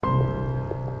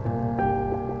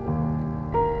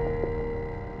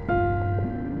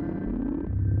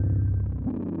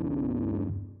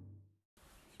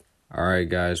Alright,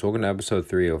 guys, welcome to episode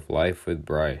 3 of Life with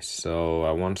Bryce. So,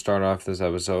 I want to start off this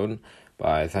episode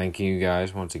by thanking you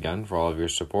guys once again for all of your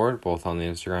support, both on the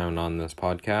Instagram and on this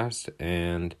podcast.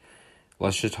 And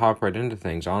let's just hop right into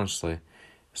things, honestly.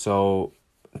 So,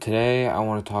 today I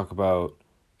want to talk about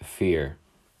fear.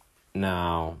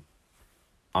 Now,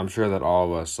 I'm sure that all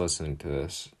of us listening to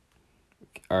this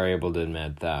are able to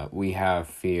admit that we have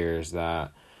fears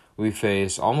that we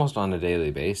face almost on a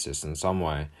daily basis in some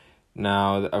way.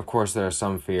 Now, of course, there are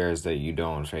some fears that you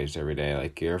don't face every day.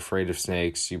 Like, you're afraid of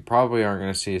snakes. You probably aren't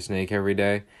going to see a snake every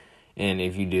day. And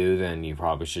if you do, then you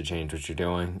probably should change what you're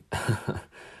doing.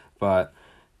 But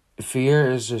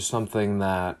fear is just something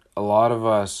that a lot of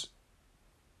us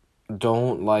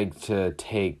don't like to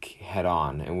take head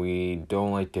on. And we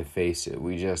don't like to face it.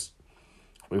 We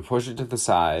push it to the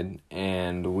side.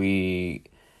 And we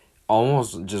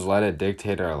almost just let it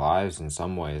dictate our lives in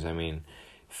some ways. I mean,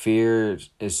 fear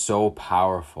is so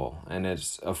powerful, and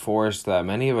it's a force that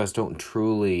many of us don't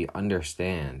truly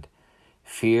understand.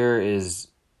 Fear is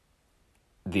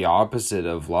the opposite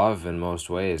of love in most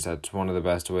ways. That's one of the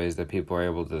best ways that people are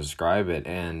able to describe it,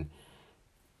 and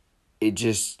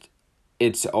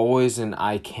it's always an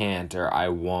I can't or I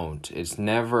won't. It's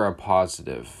never a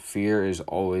positive. Fear is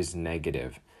always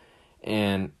negative.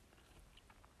 And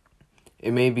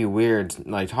it may be weird,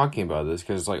 like, talking about this,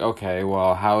 because, like, okay,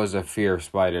 well, how is a fear of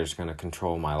spiders going to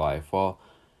control my life? Well,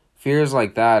 fears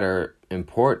like that are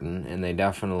important, and they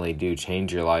definitely do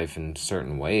change your life in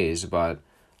certain ways, but,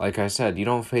 like I said, you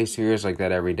don't face fears like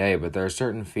that every day, but there are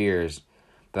certain fears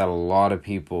that a lot of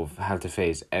people have to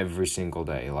face every single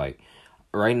day. Like,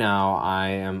 right now, I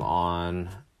am on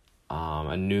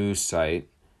a news site,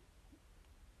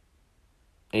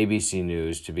 ABC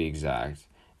News to be exact,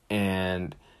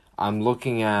 and I'm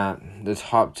looking at the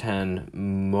top 10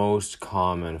 most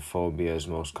common phobias,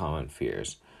 most common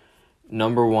fears.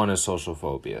 Number 1 is social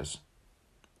phobias.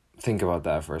 Think about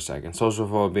that for a second. Social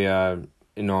phobia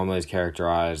normally is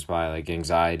characterized by, like,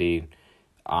 anxiety,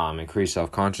 increased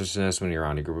self-consciousness when you're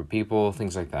around a group of people,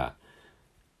 things like that.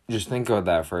 Just think about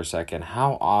that for a second.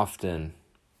 How often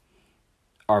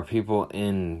are people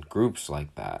in groups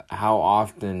like that? How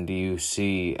often do you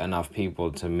see enough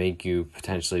people to make you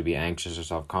potentially be anxious or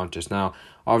self-conscious? Now,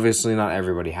 obviously not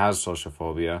everybody has social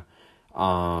phobia.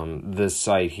 This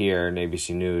site here in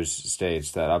ABC News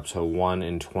states that up to 1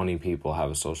 in 20 people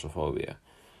have a social phobia.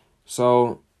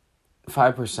 So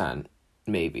 5%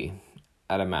 maybe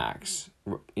at a max.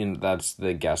 That's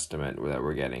the guesstimate that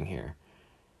we're getting here.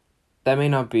 That may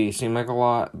not seem like a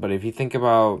lot, but if you think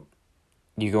about,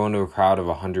 you go into a crowd of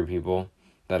 100 people,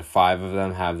 that 5 of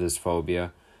them have this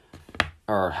phobia,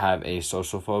 or have a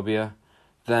social phobia,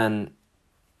 then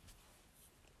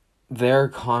they're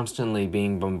constantly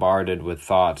being bombarded with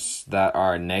thoughts that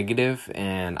are negative,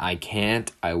 and I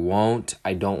can't, I won't,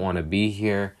 I don't want to be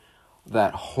here,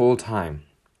 that whole time.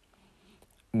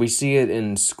 We see it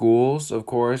in schools, of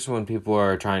course, when people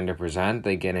are trying to present,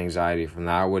 they get anxiety from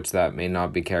that, which that may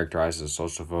not be characterized as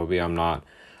social phobia. I'm not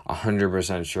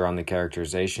 100% sure on the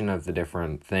characterization of the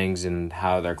different things and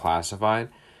how they're classified.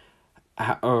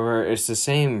 However, it's the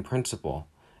same principle.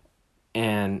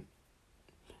 And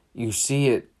you see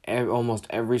it almost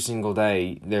every single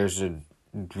day. There's a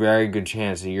very good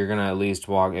chance that you're going to at least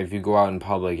walk, if you go out in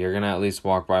public, you're going to at least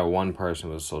walk by one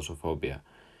person with social phobia.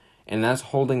 And that's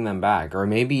holding them back. Or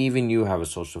maybe even you have a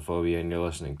social phobia and you're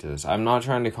listening to this. I'm not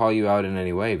trying to call you out in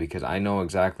any way, because I know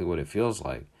exactly what it feels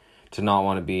like to not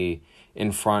want to be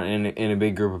in front in a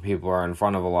big group of people or in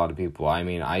front of a lot of people. I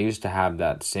mean, I used to have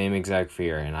that same exact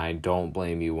fear, and I don't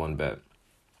blame you one bit.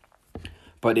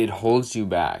 But it holds you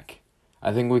back.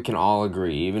 I think we can all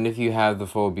agree, even if you have the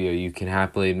phobia, you can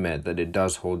happily admit that it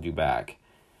does hold you back.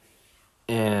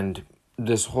 And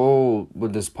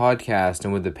with this podcast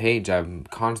and with the page, I'm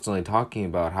constantly talking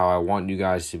about how I want you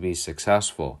guys to be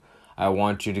successful. I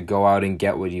want you to go out and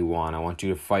get what you want. I want you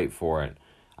to fight for it.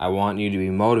 I want you to be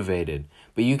motivated.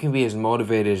 But you can be as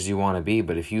motivated as you want to be,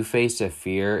 but if you face a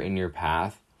fear in your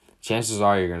path, chances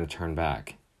are you're going to turn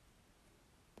back.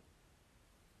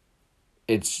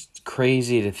 It's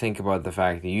crazy to think about the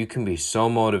fact that you can be so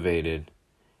motivated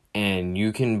and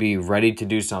you can be ready to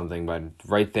do something, but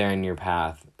right there in your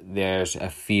path, there's a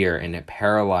fear and it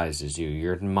paralyzes you.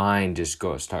 Your mind just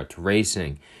starts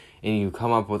racing, and you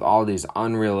come up with all these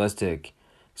unrealistic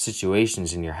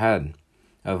situations in your head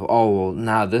of, oh, well,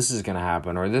 now this is going to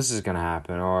happen, or this is going to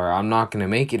happen, or I'm not going to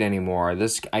make it anymore, or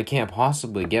I can't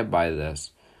possibly get by this.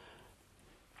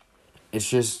 It's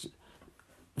just,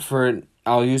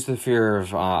 I'll use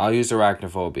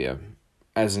arachnophobia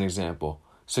as an example.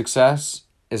 Success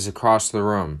is across the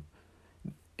room.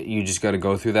 You just got to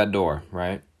go through that door,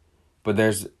 right? But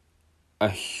there's a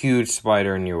huge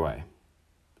spider in your way.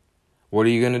 What are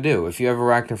you going to do? If you have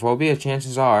arachnophobia,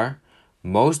 chances are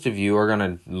most of you are going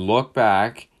to look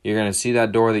back. You're going to see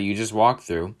that door that you just walked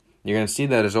through. You're going to see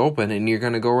that it's open and you're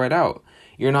going to go right out.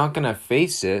 You're not going to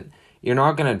face it. You're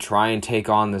not going to try and take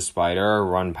on the spider or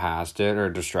run past it or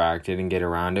distract it and get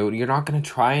around it. You're not going to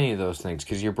try any of those things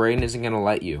because your brain isn't going to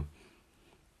let you.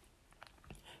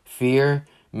 Fear,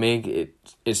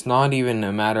 it's not even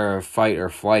a matter of fight or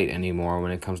flight anymore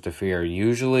when it comes to fear.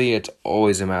 Usually it's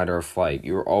always a matter of flight.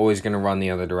 You're always going to run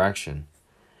the other direction.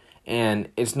 And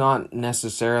it's not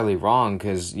necessarily wrong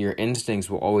because your instincts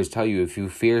will always tell you if you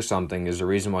fear something, there's a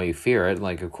reason why you fear it.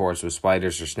 Like, of course, with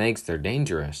spiders or snakes, they're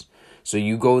dangerous. So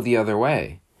you go the other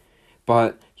way.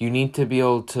 But you need to be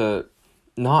able to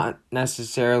not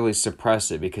necessarily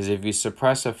suppress it, because if you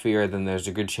suppress a fear, then there's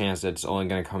a good chance that it's only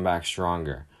going to come back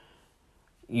stronger.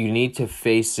 You need to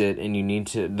face it, and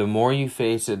the more you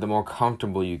face it, the more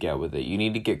comfortable you get with it. You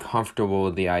need to get comfortable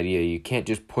with the idea. You can't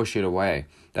just push it away.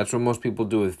 That's what most people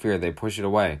do with fear. They push it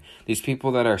away. These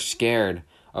people that are scared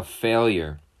of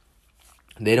failure,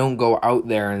 they don't go out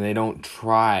there and they don't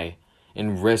try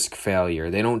and risk failure.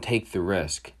 They don't take the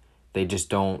risk. They just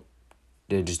don't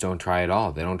try at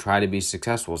all. They don't try to be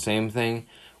successful. Same thing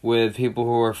with people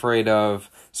who are afraid of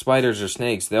spiders or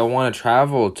snakes. They'll want to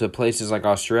travel to places like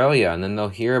Australia, and then they'll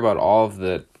hear about all of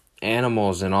the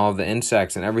animals and all of the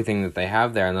insects and everything that they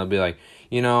have there, and they'll be like,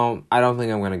 I don't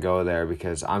think I'm going to go there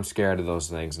because I'm scared of those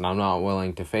things, and I'm not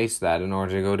willing to face that in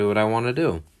order to go do what I want to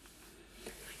do.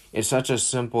 It's such a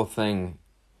simple thing,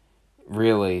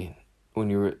 really. When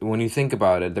you think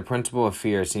about it, the principle of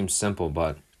fear seems simple,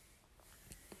 but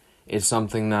it's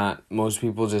something that most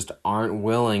people just aren't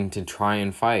willing to try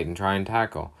and fight and try and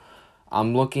tackle.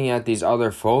 I'm looking at these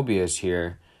other phobias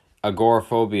here.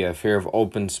 Agoraphobia, fear of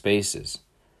open spaces.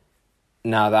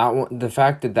 Now, the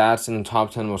fact that that's in the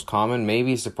top 10 most common may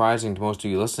be surprising to most of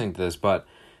you listening to this, but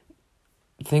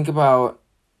think about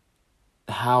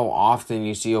how often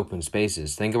you see open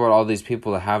spaces. Think about all these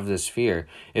people that have this fear.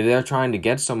 If they're trying to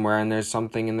get somewhere and there's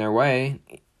something in their way,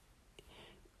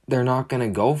 they're not going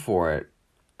to go for it.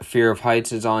 Fear of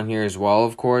heights is on here as well,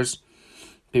 of course.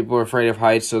 People are afraid of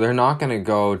heights, so they're not going to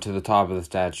go to the top of the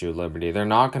Statue of Liberty. They're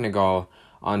not going to go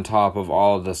on top of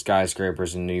all of the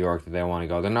skyscrapers in New York that they want to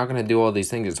go. They're not going to do all these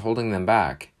things. It's holding them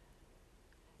back.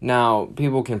 Now,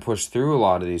 people can push through a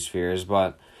lot of these fears,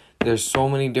 but there's so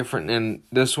many different... And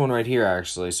this one right here,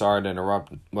 actually, sorry to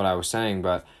interrupt what I was saying,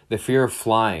 but the fear of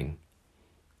flying.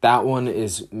 That one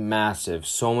is massive.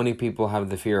 So many people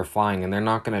have the fear of flying, and they're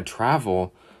not going to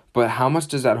travel. But how much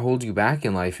does that hold you back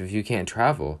in life if you can't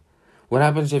travel? What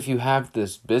happens if you have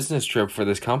this business trip for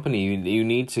this company? You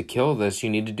need to kill this. You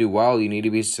need to do well. You need to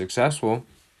be successful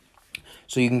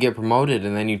so you can get promoted.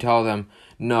 And then you tell them,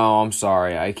 no, I'm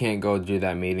sorry. I can't go do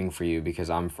that meeting for you because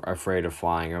I'm afraid of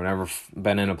flying. I've never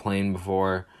been in a plane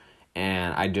before,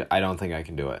 and I don't think I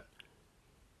can do it.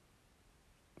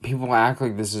 People act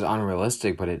like this is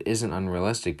unrealistic, but it isn't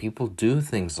unrealistic. People do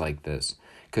things like this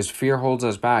because fear holds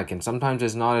us back, and sometimes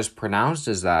it's not as pronounced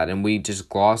as that, and we just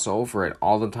gloss over it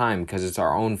all the time because it's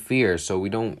our own fear, so we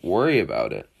don't worry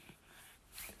about it.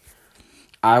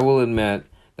 I will admit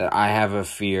that I have a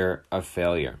fear of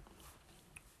failure.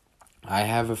 I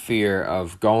have a fear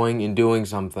of going and doing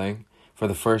something for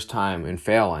the first time and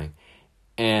failing,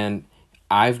 and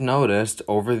I've noticed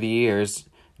over the years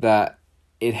that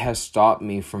it has stopped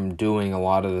me from doing a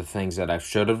lot of the things that I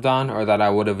should have done or that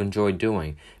I would have enjoyed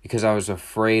doing because I was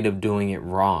afraid of doing it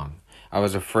wrong. I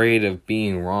was afraid of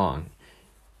being wrong,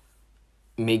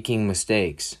 making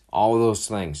mistakes, all of those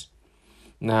things.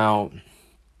 Now,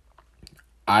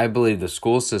 I believe the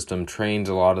school system trains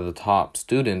a lot of the top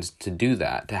students to do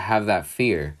that, to have that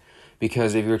fear.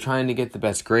 Because if you're trying to get the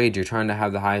best grades, you're trying to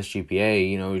have the highest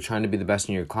GPA, you're trying to be the best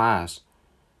in your class,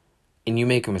 and you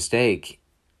make a mistake,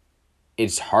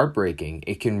 it's heartbreaking.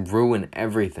 It can ruin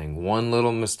everything. One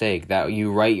little mistake, that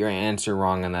you write your answer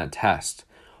wrong on that test,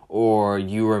 or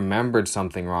you remembered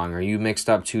something wrong, or you mixed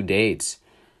up 2 dates.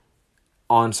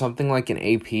 On something like an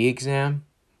AP exam,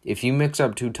 if you mix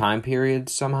up 2 time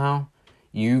periods somehow,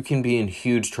 you can be in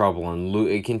huge trouble, and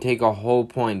it can take a whole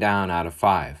point down out of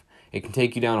 5. It can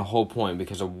take you down a whole point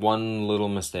because of one little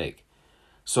mistake.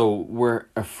 So we're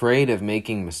afraid of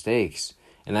making mistakes,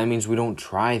 and that means we don't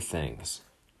try things.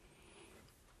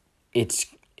 It's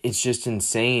just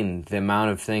insane the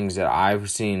amount of things that I've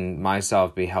seen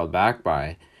myself be held back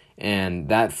by. And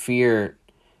that fear,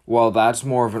 well, that's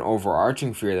more of an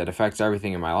overarching fear that affects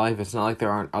everything in my life. It's not like there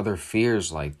aren't other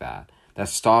fears like that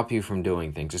stop you from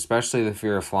doing things, especially the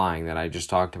fear of flying that I just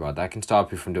talked about. That can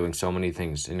stop you from doing so many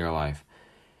things in your life.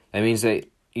 That means that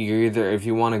you're either, if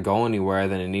you want to go anywhere,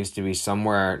 then it needs to be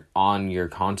somewhere on your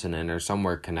continent or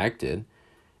somewhere connected,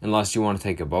 unless you want to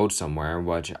take a boat somewhere,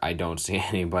 which I don't see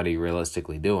anybody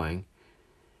realistically doing.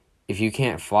 If you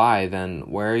can't fly,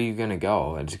 then where are you going to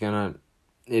go?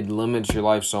 It limits your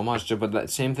life so much. But that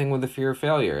same thing with the fear of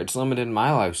failure. It's limited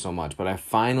my life so much, but I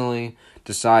finally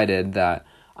decided that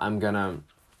I'm going to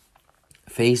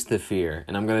face the fear,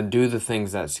 and I'm going to do the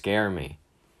things that scare me,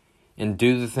 and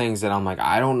do the things that I'm like,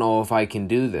 I don't know if I can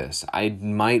do this. I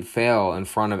might fail in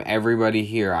front of everybody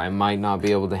here. I might not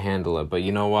be able to handle it, but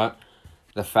you know what?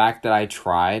 The fact that I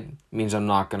tried means I'm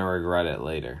not going to regret it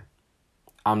later.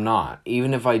 I'm not.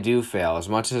 Even if I do fail, as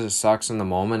much as it sucks in the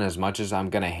moment, as much as I'm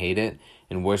going to hate it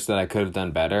and wish that I could have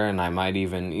done better, and I might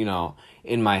even,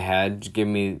 in my head,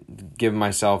 give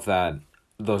myself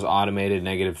those automated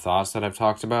negative thoughts that I've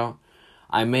talked about,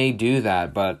 I may do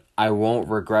that, but I won't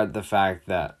regret the fact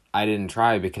that I didn't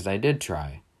try, because I did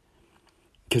try.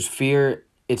 Because fear,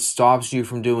 it stops you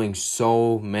from doing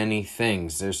so many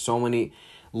things. There's so many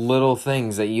little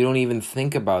things that you don't even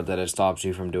think about that it stops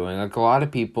you from doing. Like a lot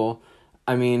of people,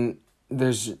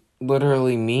 there's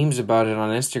literally memes about it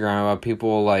on Instagram about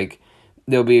people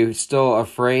they'll be still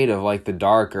afraid of the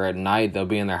dark, or at night they'll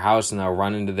be in their house and they'll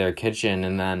run into their kitchen,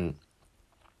 and then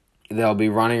they'll be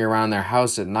running around their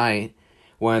house at night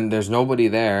when there's nobody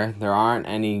there. There aren't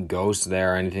any ghosts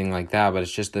there or anything like that, but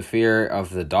it's just the fear of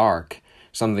the dark.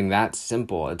 Something that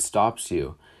simple, it stops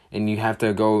you. And you have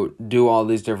to go do all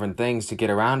these different things to get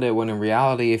around it, when in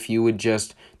reality, if you would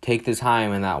just take the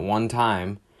time and that one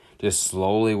time, just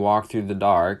slowly walk through the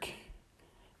dark,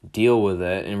 deal with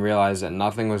it, and realize that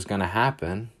nothing was going to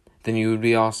happen, then you would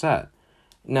be all set.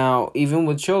 Now, even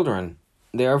with children,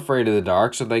 they're afraid of the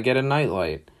dark, so they get a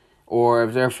nightlight. Or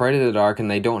if they're afraid of the dark and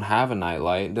they don't have a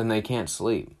nightlight, then they can't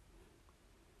sleep.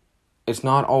 It's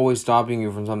not always stopping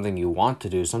you from something you want to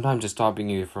do. Sometimes it's stopping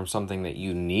you from something that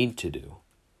you need to do.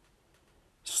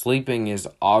 Sleeping is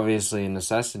obviously a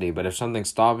necessity, but if something's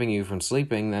stopping you from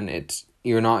sleeping, then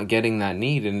you're not getting that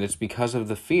need, and it's because of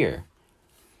the fear.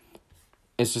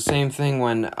 It's the same thing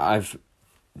when I've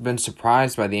been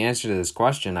surprised by the answer to this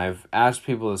question. I've asked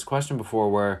people this question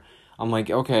before where I'm like,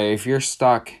 okay, if you're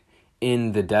stuck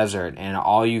in the desert and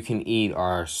all you can eat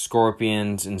are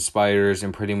scorpions and spiders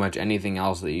and pretty much anything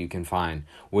else that you can find,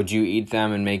 would you eat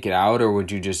them and make it out, or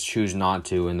would you just choose not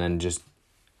to and then just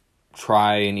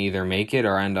try and either make it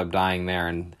or end up dying there?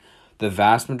 And the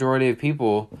vast majority of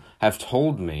people have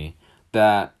told me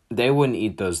that they wouldn't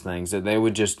eat those things, that they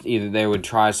would just either they would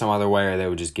try some other way or they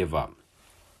would just give up.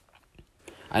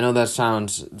 I know that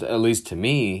sounds, at least to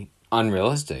me,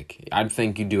 unrealistic. I'd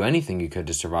think you'd do anything you could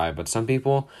to survive, but some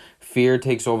people, fear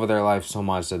takes over their life so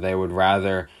much that they would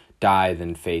rather die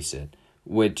than face it.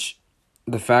 Which,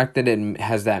 the fact that it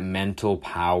has that mental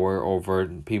power over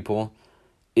people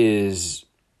is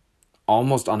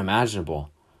almost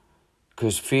unimaginable.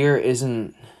 Because fear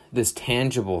isn't this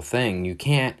tangible thing. You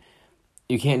can't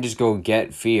just go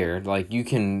get fear. You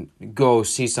can go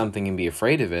see something and be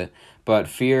afraid of it, but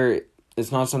fear is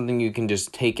not something you can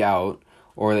just take out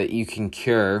or that you can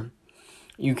cure.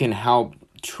 You can help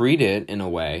treat it in a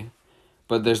way,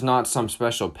 but there's not some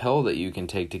special pill that you can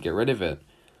take to get rid of it.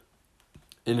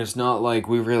 And it's not like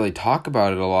we really talk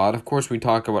about it a lot. Of course we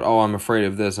talk about, I'm afraid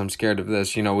of this, I'm scared of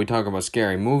this. We talk about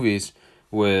scary movies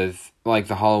with,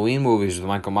 the Halloween movies with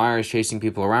Michael Myers chasing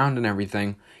people around and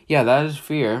everything. Yeah, that is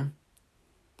fear.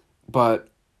 But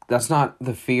that's not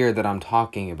the fear that I'm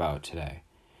talking about today.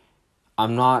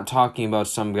 I'm not talking about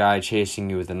some guy chasing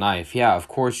you with a knife. Yeah, of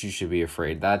course you should be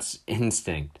afraid. That's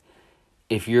instinct.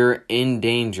 If you're in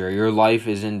danger, your life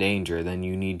is in danger, then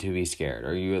you need to be scared.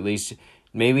 Or you at least,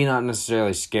 maybe not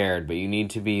necessarily scared, but you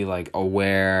need to be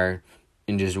aware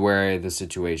and just wary of the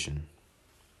situation.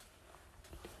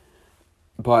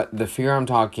 But the fear I'm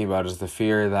talking about is the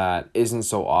fear that isn't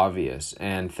so obvious,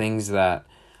 and things that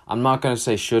I'm not going to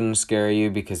say shouldn't scare you,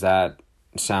 because that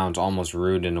sounds almost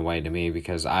rude in a way to me,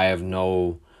 because I have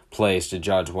no place to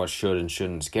judge what should and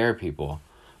shouldn't scare people.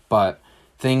 But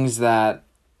things that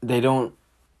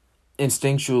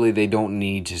instinctually they don't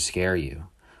need to scare you.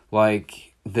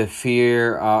 The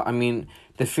fear,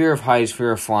 the fear of heights,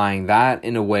 fear of flying, that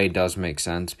in a way does make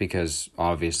sense, because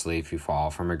obviously if you fall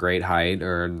from a great height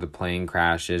or the plane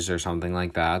crashes or something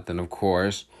like that, then of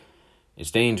course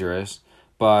it's dangerous.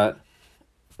 But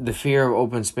the fear of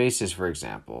open spaces, for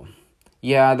example,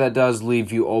 yeah, that does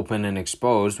leave you open and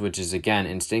exposed, which is, again,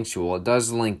 instinctual. It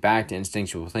does link back to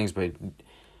instinctual things, but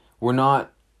we're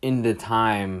not in the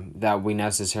time that we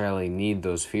necessarily need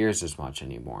those fears as much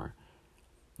anymore.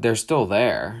 They're still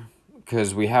there,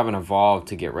 because we haven't evolved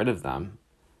to get rid of them.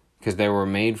 because they were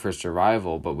made for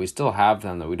survival, but we still have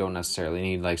them that we don't necessarily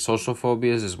need, like social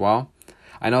phobias as well.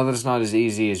 I know that it's not as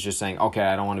easy as just saying, okay,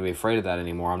 I don't want to be afraid of that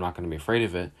anymore, I'm not going to be afraid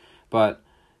of it, but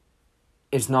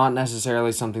it's not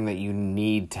necessarily something that you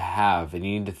need to have, and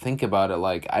you need to think about it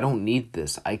like, I don't need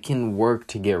this, I can work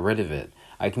to get rid of it,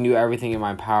 I can do everything in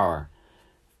my power.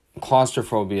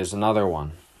 Claustrophobia is another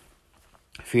one.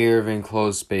 Fear of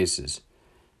enclosed spaces.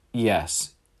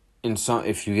 Yes,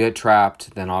 if you get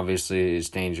trapped, then obviously it's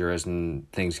dangerous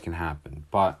and things can happen.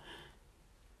 But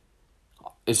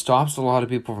it stops a lot of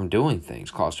people from doing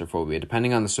things, claustrophobia.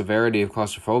 Depending on the severity of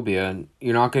claustrophobia,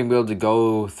 you're not going to be able to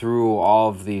go through all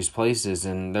of these places.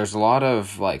 And there's a lot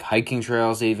of like hiking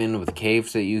trails even with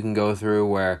caves that you can go through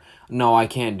where, no, I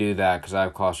can't do that because I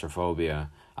have claustrophobia.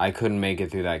 I couldn't make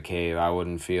it through that cave. I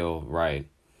wouldn't feel right.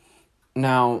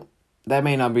 Now, that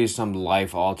may not be some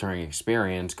life-altering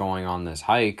experience going on this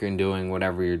hike and doing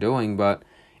whatever you're doing, but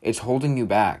it's holding you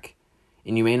back.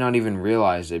 And you may not even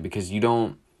realize it because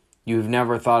you've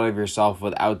never thought of yourself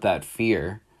without that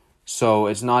fear. So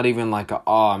it's not even like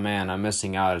oh man, I'm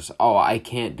missing out. It's, oh, I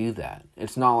can't do that.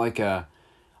 It's not like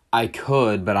I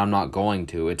could, but I'm not going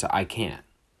to. It's, I can't.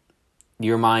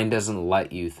 Your mind doesn't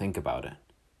let you think about it.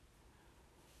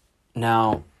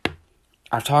 Now,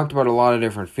 I've talked about a lot of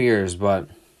different fears, but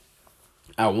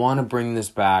I want to bring this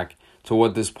back to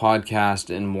what this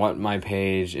podcast and what my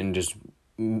page and just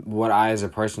what I as a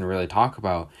person really talk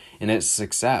about, and it's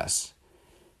success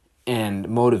and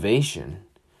motivation.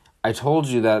 I told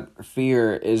you that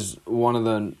fear is one of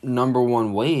the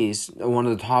one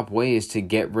of the top ways to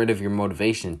get rid of your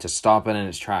motivation, to stop it in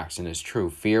its tracks, and it's true.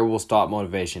 Fear will stop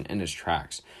motivation in its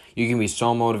tracks. You can be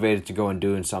so motivated to go and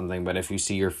doing something, but if you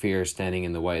see your fear standing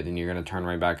in the way, then you're going to turn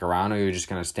right back around, or you're just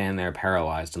going to stand there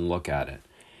paralyzed and look at it.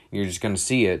 You're just going to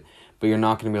see it, but you're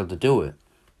not going to be able to do it.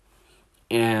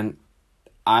 And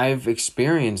I've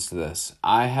experienced this.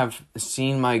 I have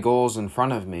seen my goals in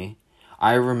front of me.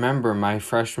 I remember my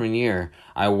freshman year,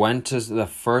 I went to the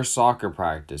first soccer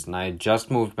practice, and I had just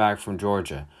moved back from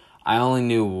Georgia. I only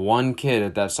knew one kid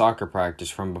at that soccer practice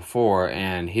from before,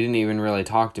 and he didn't even really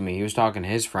talk to me. He was talking to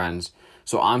his friends.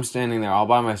 So I'm standing there all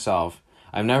by myself.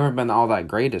 I've never been all that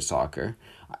great at soccer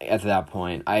at that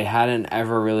point. I hadn't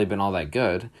ever really been all that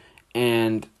good.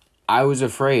 And I was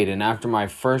afraid. And after my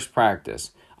first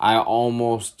practice, I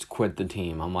almost quit the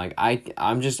team. I'm like, I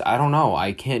don't know.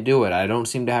 I can't do it. I don't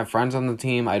seem to have friends on the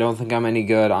team. I don't think I'm any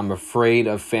good. I'm afraid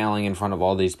of failing in front of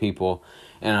all these people.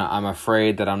 And I'm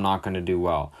afraid that I'm not going to do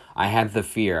well. I had the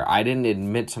fear. I didn't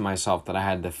admit to myself that I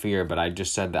had the fear, but I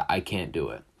just said that I can't do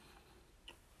it.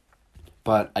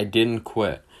 But I didn't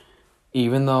quit.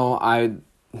 Even though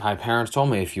my parents told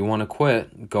me, if you want to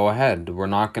quit, go ahead. We're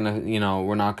not going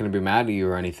to be mad at you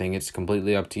or anything. It's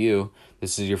completely up to you.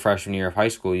 This is your freshman year of high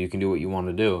school. You can do what you want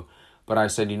to do. But I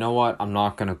said, you know what? I'm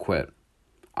not going to quit.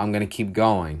 I'm going to keep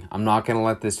going. I'm not going to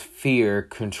let this fear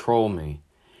control me.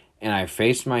 And I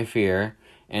faced my fear.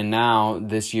 And now,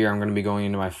 this year, I'm going to be going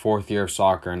into my 4th year of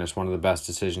soccer, and it's one of the best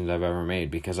decisions I've ever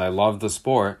made because I love the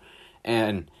sport,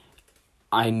 and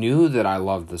I knew that I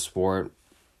loved the sport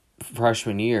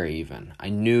freshman year even. I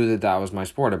knew that that was my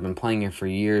sport. I've been playing it for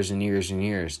years and years and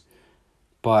years,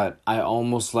 but I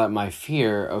almost let my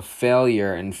fear of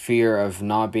failure and fear of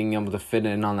not being able to fit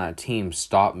in on that team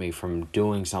stop me from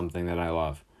doing something that I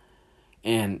love.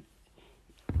 And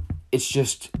it's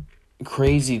just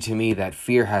crazy to me that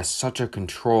fear has such a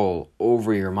control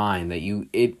over your mind that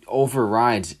it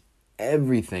overrides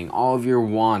everything, all of your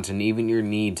wants and even your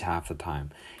needs half the time.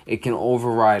 It can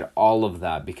override all of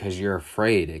that because you're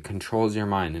afraid. It controls your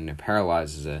mind and it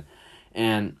paralyzes it.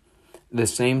 And the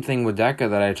same thing with DECA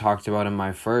that I talked about in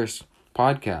my first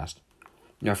podcast.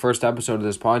 The first episode of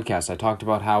this podcast, I talked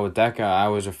about how with DECA I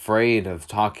was afraid of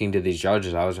talking to these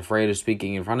judges. I was afraid of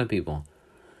speaking in front of people.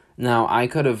 Now, I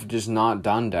could have just not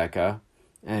done DECA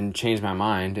and changed my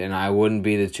mind, and I wouldn't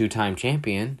be the 2-time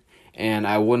champion, and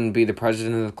I wouldn't be the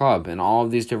president of the club, and all of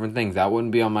these different things. That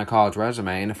wouldn't be on my college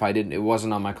resume, and if it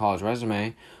wasn't on my college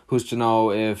resume, who's to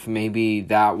know if maybe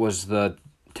that was the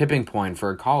tipping point for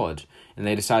a college, and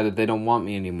they decide that they don't want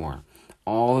me anymore.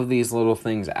 All of these little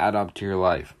things add up to your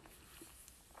life,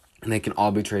 and they can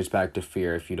all be traced back to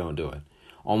fear if you don't do it.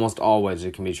 Almost always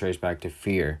it can be traced back to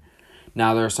fear.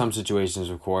 Now, there are some situations,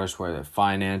 of course, where the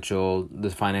financial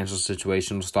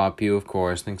situation will stop you, of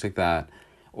course, things like that.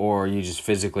 Or you just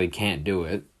physically can't do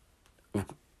it.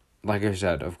 Like I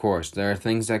said, of course, there are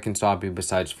things that can stop you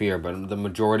besides fear, but the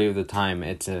majority of the time,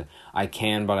 it's I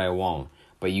can, but I won't.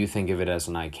 But you think of it as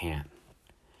an I can't.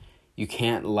 You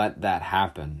can't let that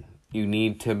happen. You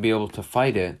need to be able to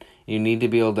fight it. You need to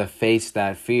be able to face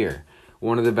that fear.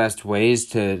 one of the best ways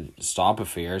to stop a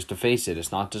fear is to face it.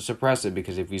 It's not to suppress it,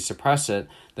 because if you suppress it,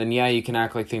 then yeah, you can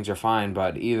act like things are fine,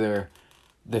 but either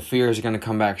the fear is going to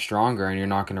come back stronger and you're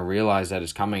not going to realize that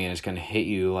it's coming and it's going to hit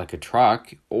you like a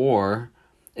truck, or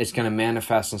it's going to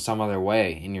manifest in some other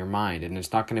way in your mind. And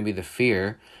it's not going to be the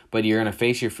fear, but you're going to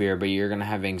face your fear, but you're going to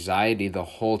have anxiety the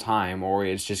whole time, or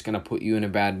it's just going to put you in a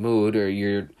bad mood, or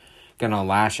you're going to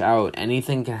lash out.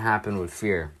 Anything can happen with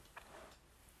fear.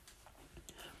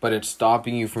 But it's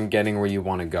stopping you from getting where you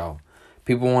want to go.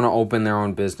 People want to open their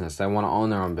own business. They want to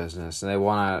own their own business. They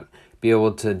want to be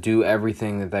able to do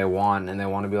everything that they want, and they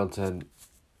want to be able to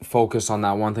focus on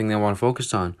that one thing they want to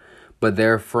focus on. But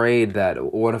they're afraid that,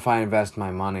 what if I invest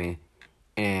my money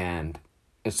and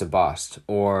it's a bust?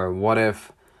 Or what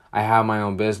if I have my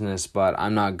own business but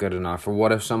I'm not good enough? Or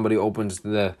what if somebody opens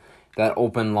that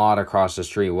open lot across the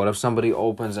street? What if somebody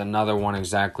opens another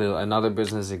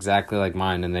business exactly like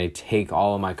mine, and they take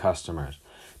all of my customers?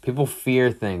 People fear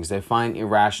things. They find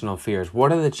irrational fears.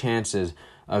 What are the chances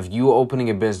of you opening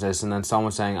a business and then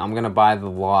someone saying, I'm going to buy the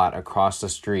lot across the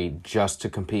street just to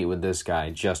compete with this guy,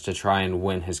 just to try and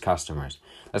win his customers?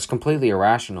 That's completely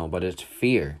irrational, but it's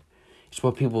fear. It's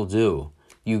what people do.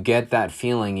 You get that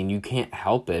feeling and you can't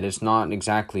help it. It's not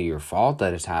exactly your fault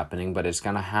that it's happening, but it's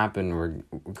going to happen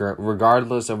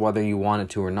regardless of whether you want it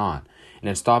to or not. And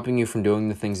it's stopping you from doing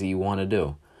the things that you want to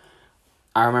do.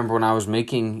 I remember when I was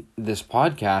making this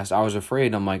podcast, I was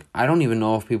afraid. I'm like, I don't even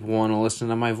know if people want to listen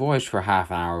to my voice for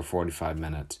half an hour, 45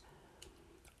 minutes.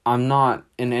 I'm not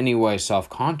in any way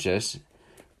self-conscious,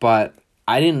 but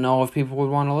I didn't know if people would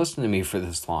want to listen to me for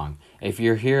this long. If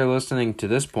you're here listening to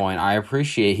this point, I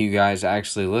appreciate you guys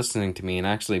actually listening to me and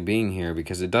actually being here,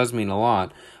 because it does mean a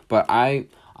lot. But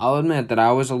I'll admit that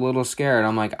I was a little scared.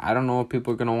 I'm like, I don't know if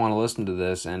people are going to want to listen to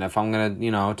this. And if I'm going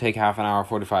to, take half an hour,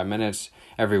 45 minutes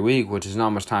every week, which is not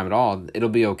much time at all, it'll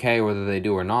be okay whether they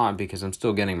do or not, because I'm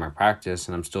still getting my practice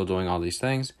and I'm still doing all these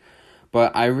things.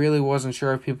 But I really wasn't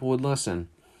sure if people would listen.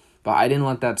 But I didn't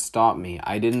let that stop me.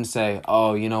 I didn't say,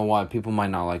 oh, you know what, people might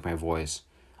not like my voice.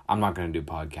 I'm not going to do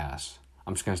podcasts.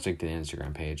 I'm just going to stick to the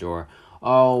Instagram page. Or,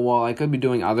 oh, well, I could be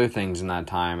doing other things in that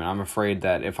time, and I'm afraid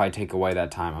that if I take away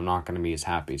that time, I'm not going to be as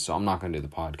happy, so I'm not going to do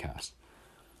the podcast.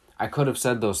 I could have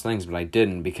said those things, but I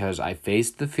didn't, because I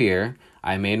faced the fear.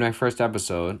 I made my first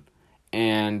episode,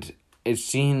 and it's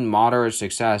seen moderate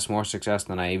success, more success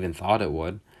than I even thought it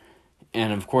would.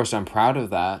 And, of course, I'm proud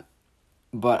of that.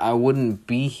 But I wouldn't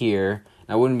be here, and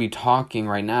I wouldn't be talking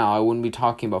right now. I wouldn't be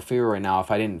talking about fear right now if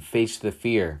I didn't face the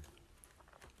fear.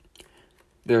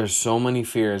 There are so many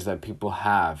fears that people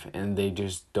have, and they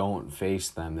just don't face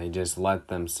them. They just let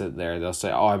them sit there. They'll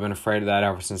say, oh, I've been afraid of that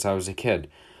ever since I was a kid.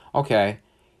 Okay,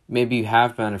 maybe you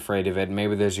have been afraid of it.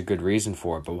 Maybe there's a good reason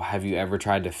for it, but have you ever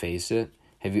tried to face it?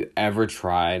 Have you ever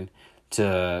tried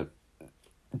to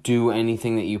do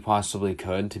anything that you possibly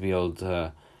could to be able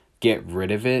to get rid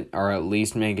of it, or at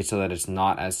least make it so that it's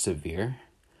not as severe?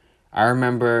 I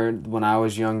remember when I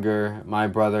was younger, my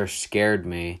brother scared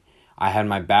me. I had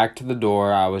my back to the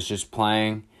door. I was just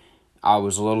playing. I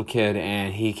was a little kid,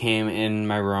 and he came in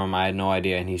my room. I had no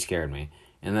idea, and he scared me.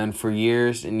 And then for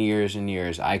years and years and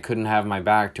years, I couldn't have my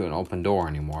back to an open door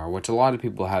anymore, which a lot of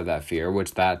people have that fear,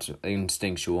 which that's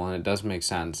instinctual, and it does make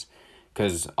sense.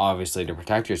 Because obviously to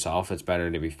protect yourself, it's better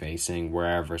to be facing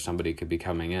wherever somebody could be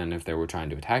coming in if they were trying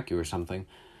to attack you or something.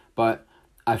 But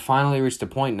I finally reached a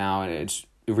point now, and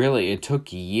it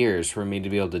took years for me to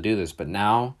be able to do this, but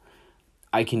now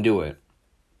I can do it.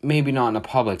 Maybe not in a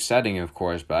public setting, of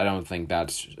course, but I don't think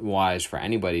that's wise for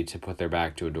anybody to put their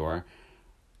back to a door.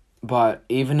 But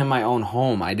even in my own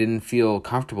home, I didn't feel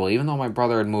comfortable. Even though my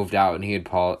brother had moved out and he had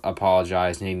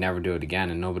apologized and he'd never do it again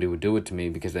and nobody would do it to me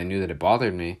because they knew that it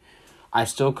bothered me, I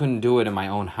still couldn't do it in my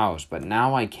own house. But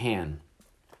now I can.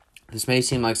 This may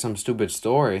seem like some stupid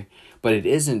story, but it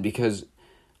isn't, because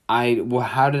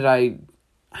how did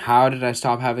I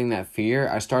stop having that fear?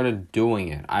 I started doing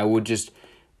it. I would just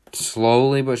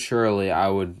slowly but surely, I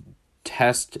would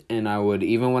test, and I would,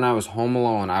 even when I was home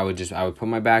alone, I would put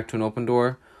my back to an open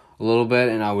door a little bit,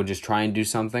 and I would just try and do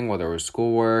something, whether it was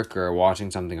schoolwork or watching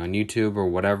something on YouTube or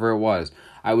whatever it was.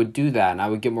 I would do that, and I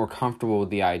would get more comfortable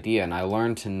with the idea, and I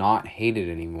learned to not hate it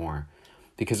anymore.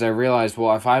 Because I realized,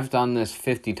 well, if I've done this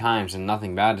 50 times and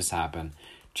nothing bad has happened,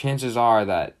 chances are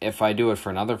that if I do it for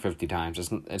another 50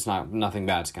 times, nothing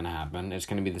bad's going to happen. It's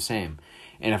going to be the same.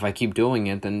 And if I keep doing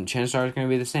it, then chances are it's going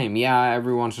to be the same. Yeah,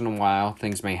 every once in a while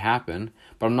things may happen,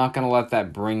 but I'm not going to let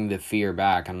that bring the fear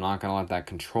back. I'm not going to let that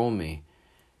control me.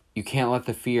 You can't let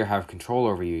the fear have control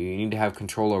over you. You need to have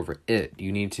control over it.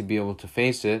 You need to be able to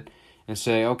face it and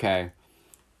say, okay,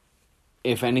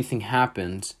 if anything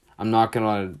happens, I'm not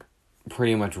going to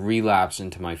pretty much relapse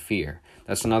into my fear.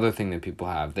 That's another thing that people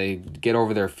have. They get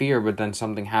over their fear, but then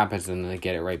something happens and they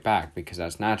get it right back because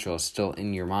that's natural. It's still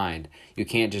in your mind. You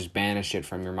can't just banish it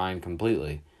from your mind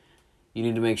completely. You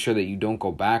need to make sure that you don't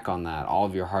go back on that, all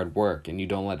of your hard work, and you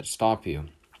don't let it stop you.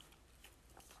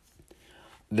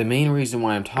 The main reason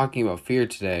why I'm talking about fear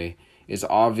today is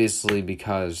obviously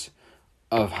because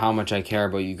of how much I care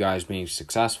about you guys being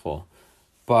successful.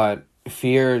 But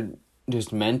fear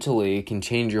just mentally can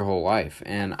change your whole life,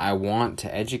 and I want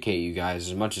to educate you guys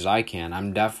as much as I can.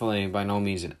 I'm definitely by no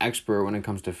means an expert when it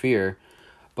comes to fear,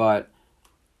 but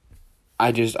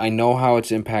I know how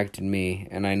it's impacted me,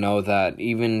 and I know that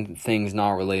even things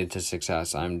not related to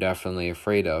success, I'm definitely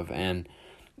afraid of, and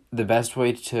the best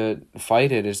way to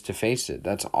fight it is to face it.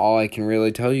 That's all I can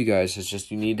really tell you guys. It's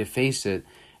just you need to face it,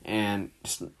 and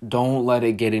just don't let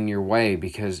it get in your way,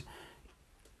 because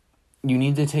you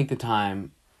need to take the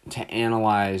time to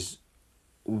analyze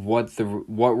what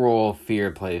role fear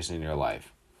plays in your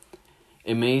life.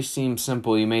 It may seem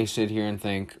simple. You may sit here and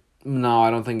think, no,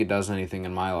 I don't think it does anything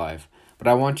in my life. But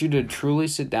I want you to truly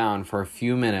sit down for a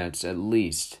few minutes, at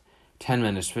least 10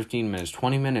 minutes, 15 minutes,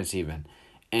 20 minutes even,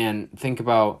 and think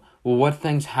about, well, what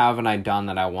things haven't I done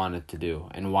that I wanted to do,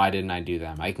 and why didn't I do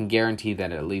them? I can guarantee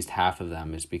that at least half of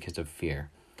them is because of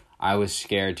fear. I was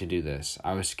scared to do this.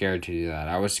 I was scared to do that.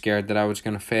 I was scared that I was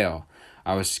going to fail.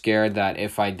 I was scared that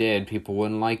if I did, people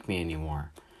wouldn't like me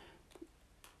anymore.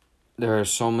 There are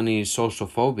so many social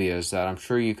phobias that I'm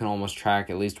sure you can almost track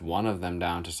at least one of them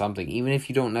down to something. Even if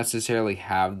you don't necessarily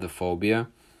have the phobia,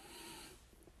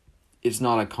 it's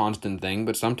not a constant thing,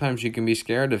 but sometimes you can be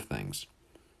scared of things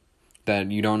that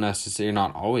you don't necessarily, you're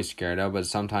not always scared of, but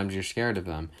sometimes you're scared of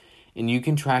them. And you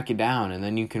can track it down, and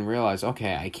then you can realize,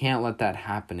 okay, I can't let that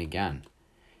happen again.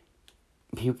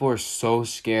 People are so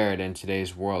scared in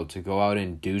today's world to go out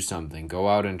and do something, go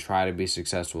out and try to be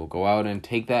successful, go out and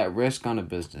take that risk on a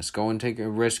business, go and take a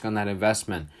risk on that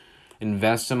investment,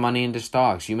 invest some money into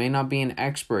stocks. You may not be an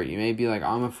expert. You may be like,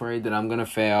 I'm afraid that I'm going to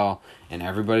fail and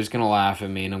everybody's going to laugh at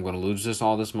me and I'm going to lose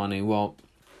all this money. Well,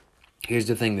 here's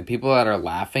the thing. The people that are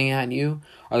laughing at you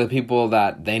are the people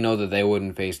that they know that they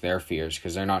wouldn't face their fears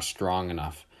because they're not strong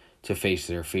enough to face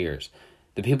their fears.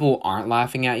 The people who aren't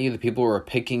laughing at you, the people who are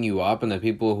picking you up, and the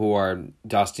people who are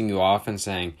dusting you off and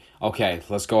saying, okay,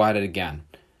 let's go at it again.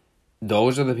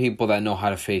 Those are the people that know how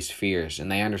to face fears,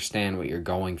 and they understand what you're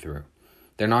going through.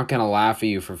 They're not going to laugh at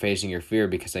you for facing your fear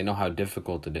because they know how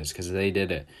difficult it is, because they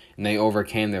did it, and they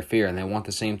overcame their fear, and they want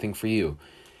the same thing for you.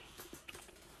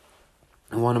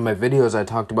 In one of my videos, I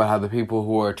talked about how the people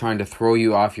who are trying to throw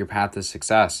you off your path to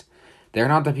success, they're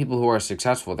not the people who are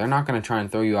successful. They're not going to try and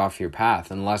throw you off your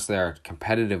path unless they're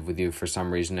competitive with you for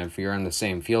some reason. If you're in the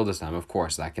same field as them, of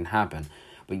course, that can happen.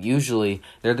 But usually,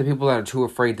 they're the people that are too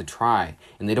afraid to try,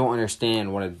 and they don't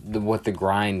understand what the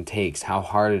grind takes, how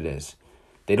hard it is.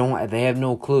 They have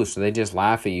no clue, so they just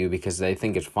laugh at you because they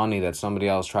think it's funny that somebody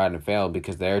else tried and failed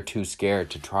because they're too scared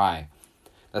to try.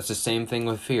 That's the same thing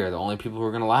with fear. The only people who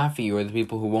are going to laugh at you are the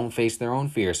people who won't face their own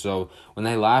fear. So when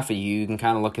they laugh at you, you can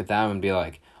kind of look at them and be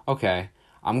like, okay,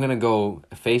 I'm going to go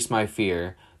face my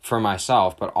fear for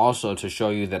myself, but also to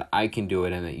show you that I can do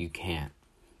it and that you can't.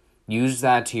 Use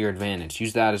that to your advantage.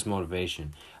 Use that as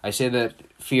motivation. I say that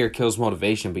fear kills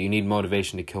motivation, but you need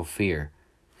motivation to kill fear.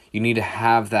 You need to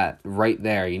have that right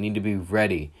there. You need to be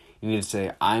ready. You need to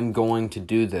say, I'm going to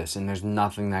do this, and there's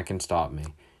nothing that can stop me.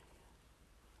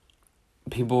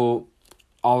 People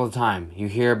all the time, you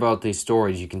hear about these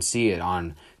stories. You can see it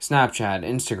on Snapchat,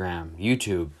 Instagram,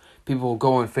 YouTube. People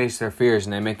go and face their fears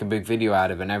and they make a big video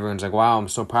out of it and everyone's like, wow, I'm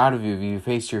so proud of you. You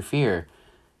faced your fear.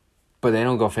 But they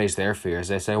don't go face their fears.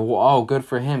 They say, well, oh, good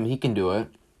for him. He can do it.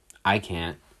 I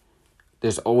can't.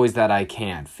 There's always that I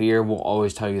can't. Fear will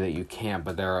always tell you that you can't,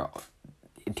 but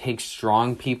it takes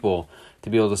strong people to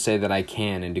be able to say that I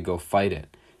can and to go fight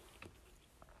it.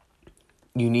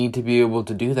 You need to be able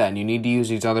to do that, and you need to use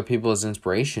these other people as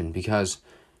inspiration, because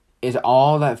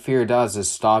all that fear does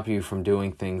is stop you from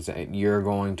doing things that you're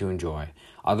going to enjoy.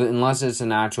 Unless it's a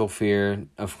natural fear,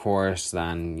 of course,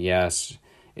 then yes,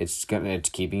 it's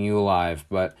keeping you alive.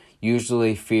 But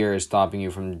usually fear is stopping you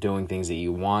from doing things that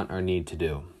you want or need to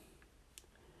do.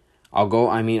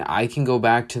 I can go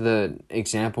back to the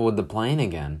example with the plane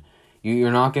again.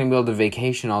 You're not going to be able to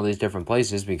vacation all these different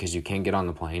places because you can't get on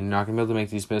the plane. You're not going to be able to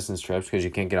make these business trips because you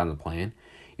can't get on the plane.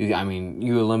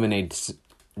 You eliminate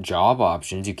job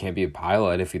options. You can't be a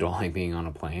pilot if you don't like being on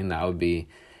a plane. That would be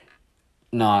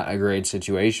not a great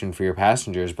situation for your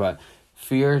passengers. But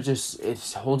fear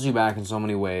it holds you back in so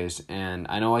many ways. And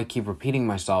I know I keep repeating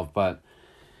myself, but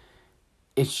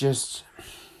it's just,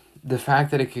 the fact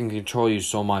that it can control you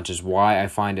so much is why I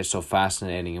find it so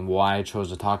fascinating and why I chose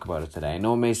to talk about it today. I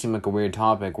know it may seem like a weird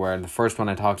topic where the first one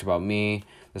I talked about me,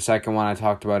 the second one I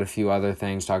talked about a few other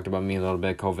things, talked about me a little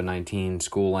bit, COVID-19,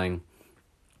 schooling,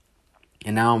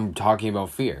 and now I'm talking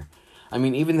about fear. I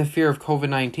mean, even the fear of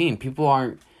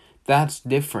COVID-19, that's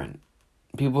different.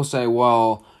 People say,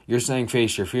 well, you're saying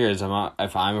face your fears.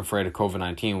 If I'm afraid of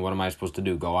COVID-19, what am I supposed to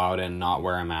do? Go out and not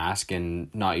wear a mask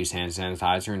and not use hand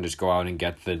sanitizer and just go out and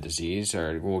get the disease,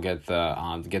 or we'll get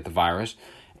the virus?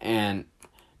 And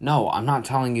no, I'm not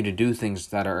telling you to do things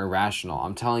that are irrational.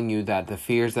 I'm telling you that the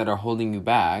fears that are holding you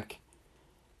back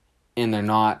and they're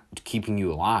not keeping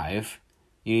you alive,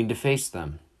 you need to face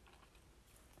them.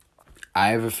 I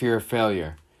have a fear of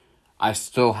failure. I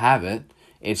still have it.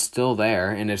 It's still there,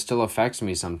 and it still affects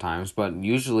me sometimes. But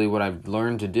usually what I've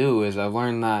learned to do is I've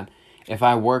learned that if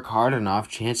I work hard enough,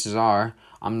 chances are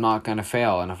I'm not going to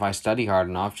fail. And if I study hard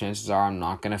enough, chances are I'm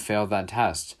not going to fail that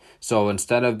test. So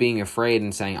instead of being afraid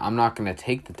and saying I'm not going to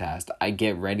take the test, I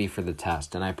get ready for the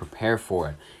test, and I prepare for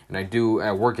it. And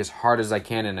I work as hard as I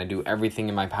can, and I do everything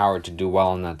in my power to do well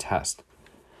on that test.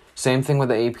 Same thing with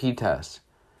the AP tests.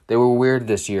 They were weird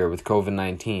this year with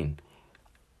COVID-19.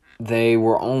 They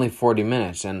were only 40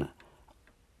 minutes, and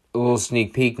a little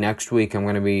sneak peek, next week I'm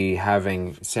going to be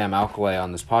having Sam Alcalay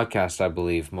on this podcast, I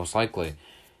believe, most likely.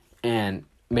 And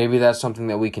maybe that's something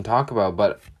that we can talk about,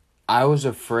 but I was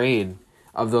afraid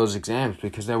of those exams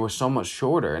because they were so much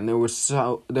shorter, and there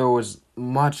was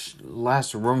much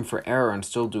less room for error and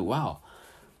still do well.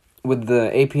 With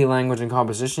the AP Language and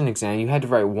Composition exam, you had to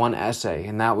write one essay,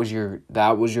 and that was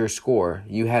your score.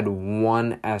 You had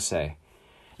one essay.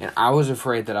 And I was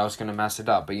afraid that I was going to mess it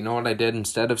up. But you know what I did?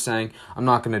 Instead of saying, I'm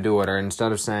not going to do it, or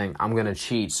instead of saying, I'm going to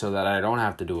cheat so that I don't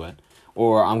have to do it,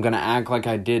 or I'm going to act like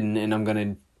I didn't and I'm going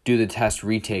to do the test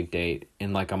retake date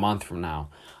in like a month from now,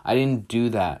 I didn't do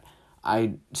that.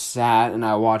 I sat and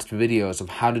I watched videos of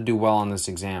how to do well on this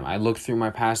exam. I looked through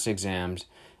my past exams,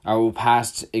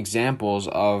 past examples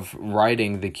of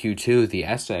writing the Q2, the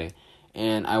essay,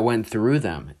 and I went through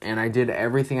them, and I did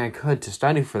everything I could to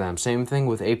study for them. Same thing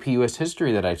with AP US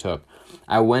History that I took.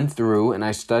 I went through, and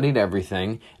I studied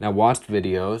everything, and I watched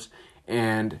videos,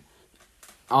 and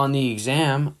on the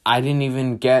exam, I didn't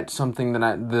even get something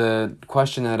the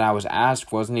question that I was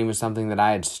asked wasn't even something that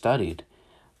I had studied.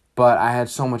 But I had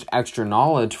so much extra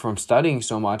knowledge from studying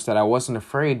so much that I wasn't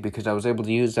afraid because I was able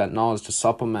to use that knowledge to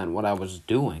supplement what I was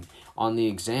doing on the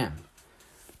exam.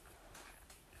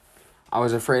 I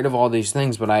was afraid of all these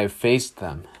things, but I have faced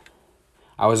them.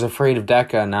 I was afraid of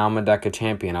DECA, and now I'm a DECA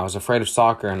champion. I was afraid of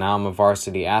soccer, and now I'm a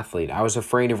varsity athlete. I was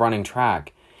afraid of running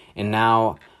track, and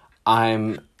now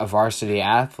I'm a varsity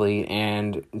athlete,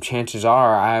 and chances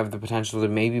are I have the potential to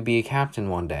maybe be a captain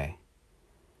one day.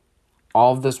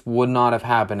 All of this would not have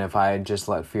happened if I had just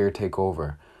let fear take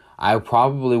over. I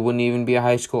probably wouldn't even be a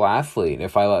high school athlete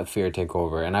if I let fear take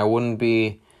over, and I wouldn't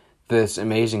be this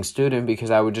amazing student because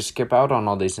I would just skip out on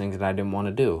all these things that I didn't want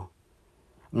to do.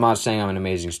 I'm not saying I'm an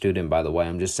amazing student, by the way.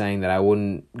 I'm just saying that I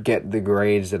wouldn't get the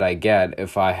grades that I get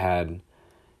if I hadn't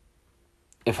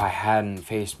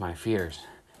faced my fears.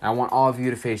 I want all of you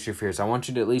to face your fears. I want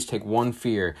you to at least take one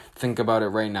fear. Think about it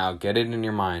right now. Get it in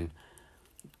your mind.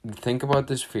 Think about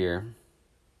this fear.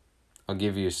 I'll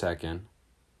give you a second.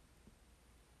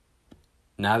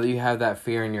 Now that you have that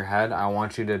fear in your head, I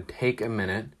want you to take a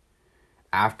minute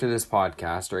after this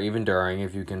podcast, or even during,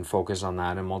 if you can focus on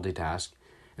that and multitask,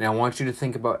 and I want you to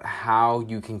think about how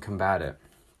you can combat it.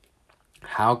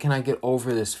 How can I get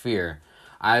over this fear?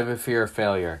 I have a fear of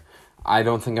failure. I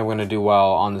don't think I'm going to do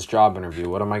well on this job interview.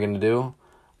 What am I going to do?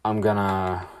 I'm going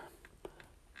to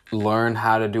learn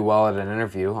how to do well at an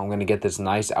interview. I'm going to get this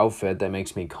nice outfit that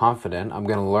makes me confident. I'm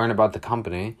going to learn about the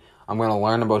company. I'm going to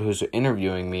learn about who's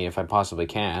interviewing me if I possibly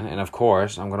can. And of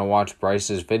course, I'm going to watch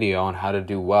Bryce's video on how to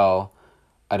do well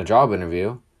at a job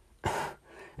interview,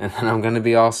 and then I'm going to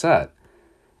be all set.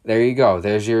 There you go.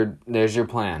 There's your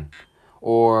plan.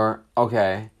 Or,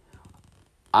 okay,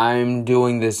 I'm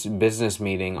doing this business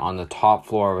meeting on the top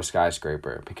floor of a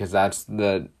skyscraper because that's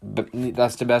the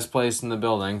best place in the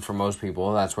building for most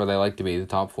people. That's where they like to be, the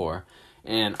top floor.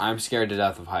 And I'm scared to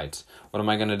death of heights. What am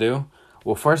I going to do?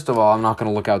 Well, first of all, I'm not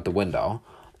going to look out the window.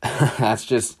 That's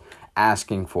just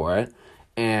asking for it.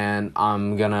 And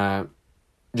I'm going to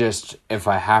if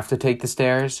I have to take the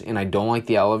stairs and I don't like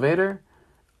the elevator,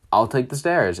 I'll take the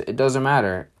stairs. It doesn't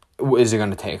matter. Is it going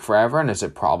to take forever? And is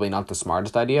it probably not the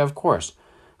smartest idea? Of course.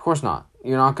 Of course not.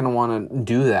 You're not going to want to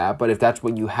do that, but if that's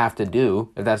what you have to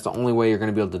do, if that's the only way you're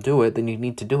going to be able to do it, then you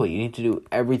need to do it. You need to do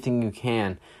everything you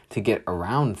can to get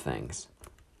around things.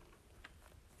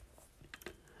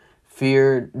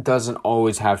 fear doesn't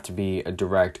always have to be a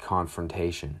direct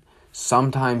confrontation.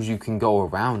 Sometimes you can go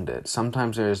around it.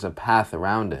 Sometimes there's a path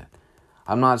around it.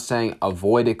 I'm not saying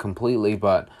avoid it completely,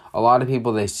 but a lot of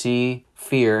people, they see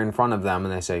fear in front of them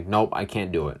and they say, nope, I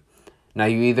can't do it. Now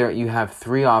you have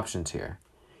three options here.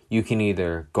 You can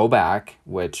either go back,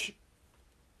 which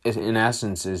in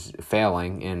essence is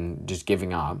failing and just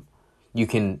giving up. You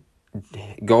can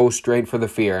go straight for the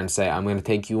fear and say, I'm going to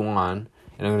take you on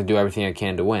and I'm going to do everything I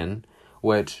can to win,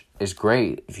 which is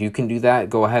great. If you can do that,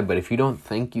 go ahead. But if you don't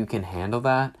think you can handle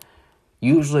that,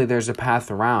 usually there's a path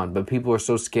around. But people are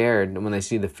so scared when they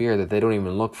see the fear that they don't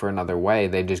even look for another way.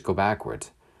 They just go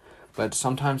backwards. But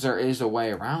sometimes there is a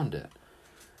way around it.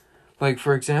 Like,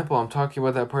 for example, I'm talking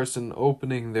about that person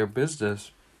opening their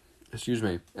business.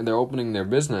 And they're opening their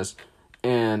business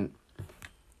and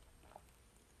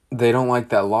they don't like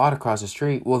that lot across the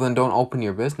street. Well, then don't open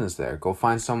your business there. Go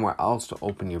find somewhere else to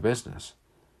open your business.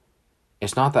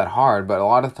 It's not that hard, but a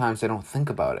lot of times they don't think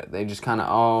about it. They just kind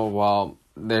of,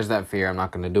 there's that fear. I'm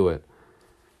not going to do it.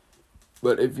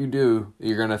 But if you do,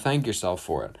 you're going to thank yourself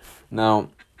for it.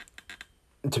 Now,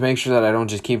 to make sure that I don't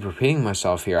just keep repeating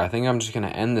myself here, I think I'm just going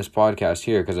to end this podcast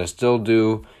here because I still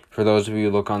do, for those of you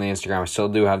who look on the Instagram, I still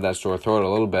do have that sore throat a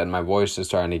little bit and my voice is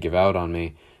starting to give out on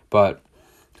me. But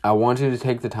I want you to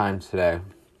take the time today,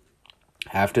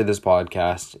 after this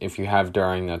podcast, if you have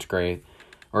during, that's great.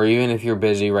 Or even if you're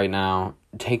busy right now,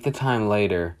 take the time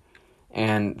later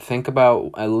and think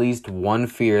about at least one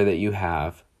fear that you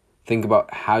have. Think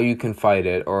about how you can fight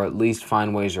it or at least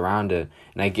find ways around it.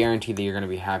 And I guarantee that you're going to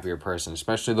be a happier person,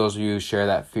 especially those of you who share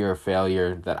that fear of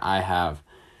failure that I have.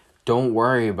 Don't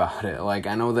worry about it. Like,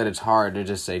 I know that it's hard to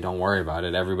just say, don't worry about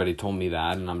it. Everybody told me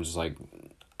that, and I'm just like,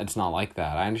 it's not like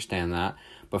that. I understand that.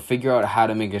 But figure out how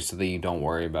to make it so that you don't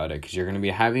worry about it. Because you're going to be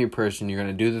a happier person. You're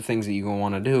going to do the things that you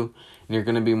want to do. And you're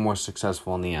going to be more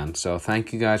successful in the end. So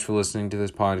thank you guys for listening to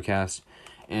this podcast.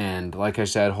 And like I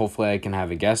said, hopefully I can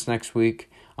have a guest next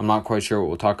week. I'm not quite sure what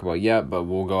we'll talk about yet. But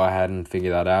we'll go ahead and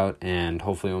figure that out. And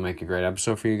hopefully we'll make a great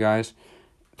episode for you guys.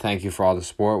 Thank you for all the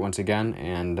support once again.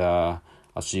 And I'll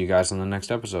see you guys on the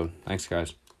next episode. Thanks,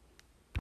 guys.